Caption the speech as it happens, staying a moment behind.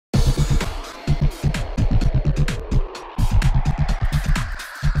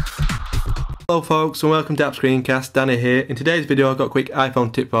Hello folks and welcome to App Screencast. Danny here. In today's video I've got a quick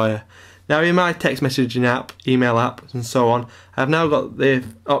iPhone tip for you. Now in my text messaging app, email app and so on, I've now got the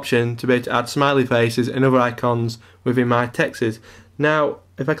option to be able to add smiley faces and other icons within my texts. Now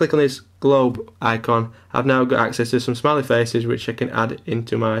if I click on this globe icon, I've now got access to some smiley faces which I can add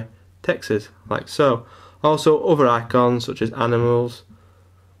into my texts, like so. Also other icons such as animals,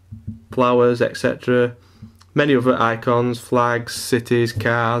 flowers, etc. Many other icons, flags, cities,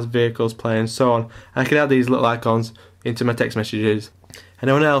 cars, vehicles, planes, so on. I can add these little icons into my text messages.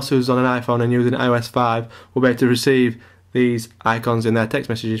 Anyone else who's on an iPhone and using iOS 5 will be able to receive these icons in their text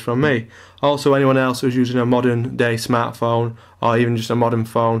messages from me. Also anyone else who's using a modern day smartphone or even just a modern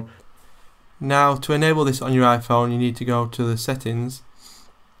phone. Now to enable this on your iPhone you need to go to the settings,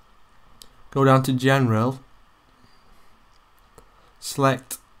 go down to general,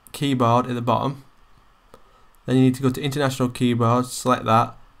 select keyboard at the bottom. Then you need to go to international keyboard, select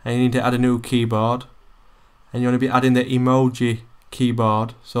that, and you need to add a new keyboard. And you want to be adding the emoji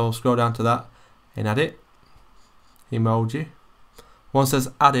keyboard, so scroll down to that and add it, emoji. Once that's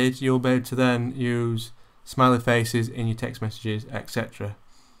added, you'll be able to then use smiley faces in your text messages, etc.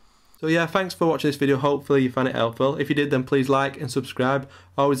 So yeah, thanks for watching this video. Hopefully you found it helpful. If you did, then please like and subscribe.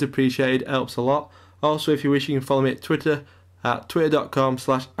 Always appreciated, helps a lot. Also, if you wish, you can follow me at Twitter at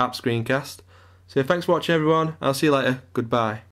twitter.com/appscreencast. So thanks for watching everyone, I'll see you later, goodbye.